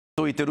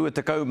i te rua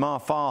te kau mā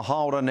whā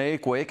haora nei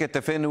koe ke te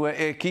whenua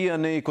e kia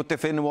nei ko te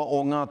whenua o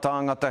ngā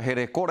tāngata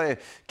here kore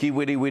ki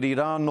wiriwiri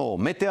rāno.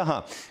 Me te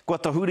aha, kua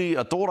tahuri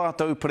a tō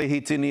rātou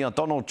prehitini a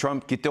Donald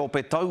Trump ki te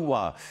ope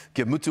taua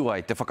kia mutu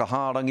ai te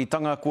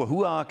whakahārangitanga kua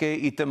hua ake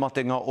i te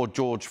matenga o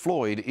George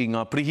Floyd i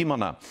ngā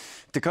prihimana.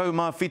 Te kau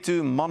mā whitu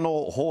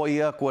mano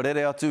hoia kua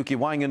rere atu ki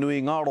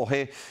Wainganui ngā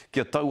rohe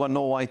kia taua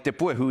no ai te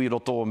puehu i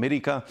roto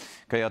Amerika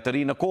kei a te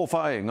rina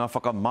kōwhae ngā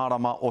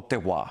whakamārama o te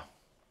wā.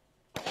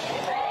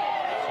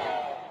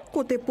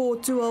 Ko te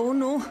pōtua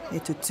ono, e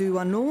tutu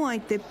anō ai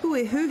te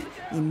puehu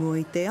i mua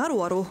i te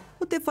aroaro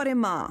o te whare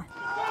mā.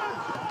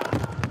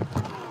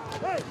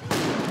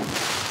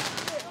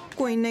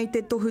 Koe nei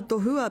te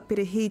tohu a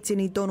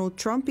perehitini Donald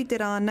Trump i te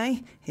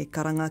rānei, he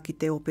karanga ki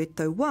te ope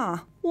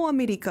tauā o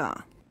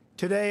Amerika.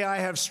 Today I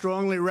have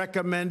strongly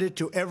recommended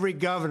to every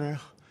governor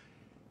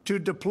to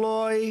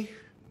deploy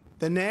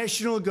the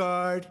National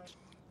Guard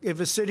if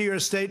a city or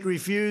state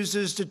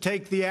refuses to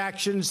take the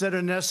actions that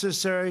are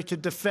necessary to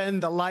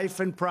defend the life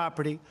and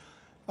property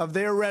of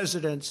their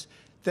residents,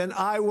 then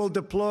I will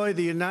deploy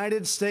the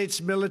United States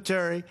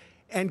military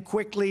and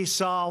quickly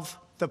solve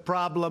the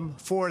problem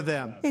for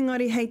them.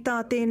 Engari hei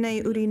tā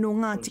tēnei uri no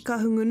ngā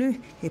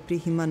tikahungunu, he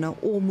prihimana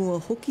o mua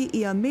hoki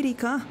i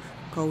Amerika,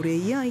 kaore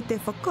ia i te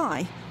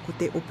whakai ko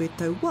te ope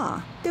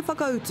tauā, te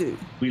whakautu.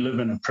 We live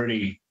in a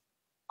pretty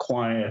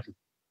quiet,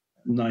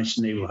 nice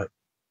neighborhood.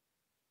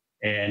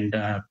 And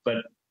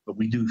but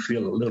we do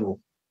feel a little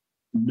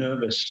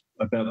nervous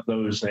about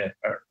those that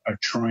are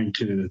trying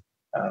to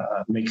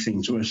make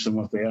things worse than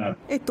what they are.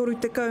 E toru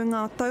te kau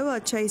ngā taua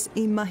Chase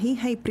i mahi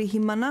hei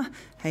prihimana,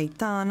 hei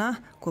tāna,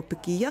 ko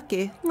piki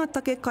ake ngā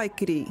take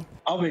kaikiri.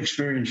 I've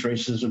experienced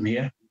racism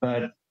here,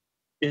 but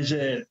is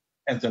it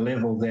at the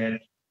level that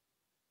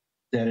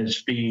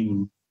it's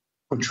been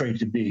portrayed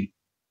to be?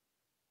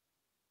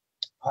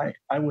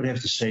 I would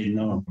have to say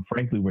no.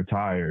 Frankly, we're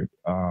tired.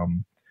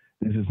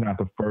 This is not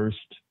the first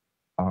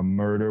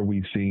murder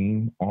we've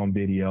seen on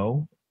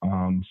video,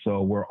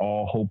 so we're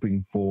all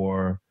hoping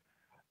for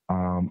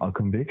a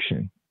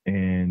conviction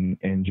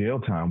and jail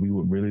time. We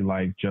would really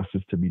like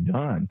justice to be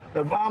done.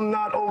 If I'm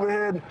not over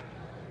here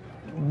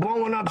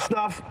blowing up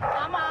stuff,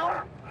 come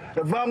on.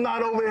 If I'm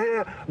not over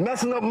here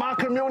messing up my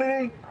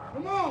community,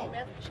 come on.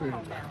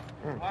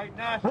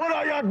 What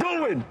are y'all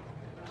doing?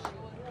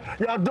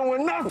 Y'all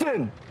doing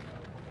nothing.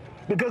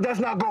 Because that's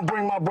not going to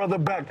bring my brother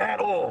back at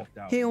all.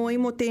 He oi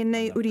mo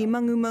tēnei uri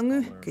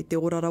mangu kei te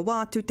orara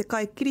wātu te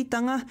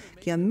kaikiritanga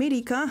ki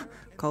Amerika,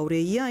 kaore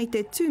ia i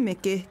te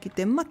tūmeke ki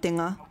te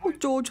matenga o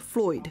George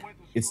Floyd.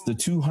 It's the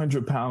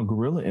 200-pound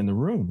gorilla in the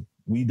room.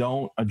 We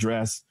don't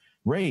address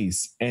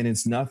race, and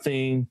it's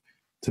nothing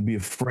to be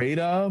afraid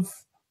of.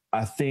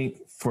 I think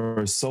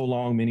for so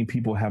long, many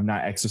people have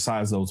not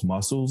exercised those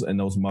muscles, and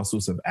those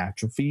muscles have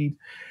atrophied.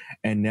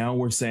 And now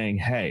we're saying,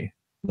 hey,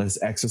 let's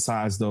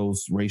exercise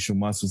those racial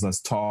muscles.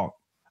 Let's talk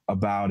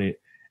about it.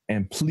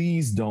 And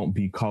please don't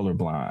be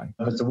colorblind.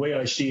 But the way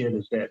I see it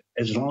is that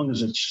as long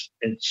as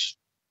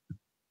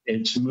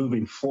it's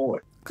moving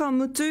forward. Ka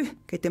mutu,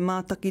 kei te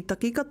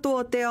mātakitaki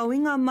katoa te au i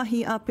ngā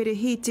mahi a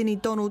perehitini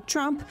Donald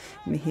Trump,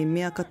 me he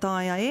mea ka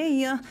taia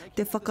e ia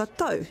te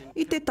whakatau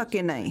i te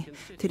take nei.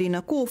 Te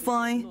rina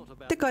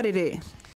kōwhai, te karere.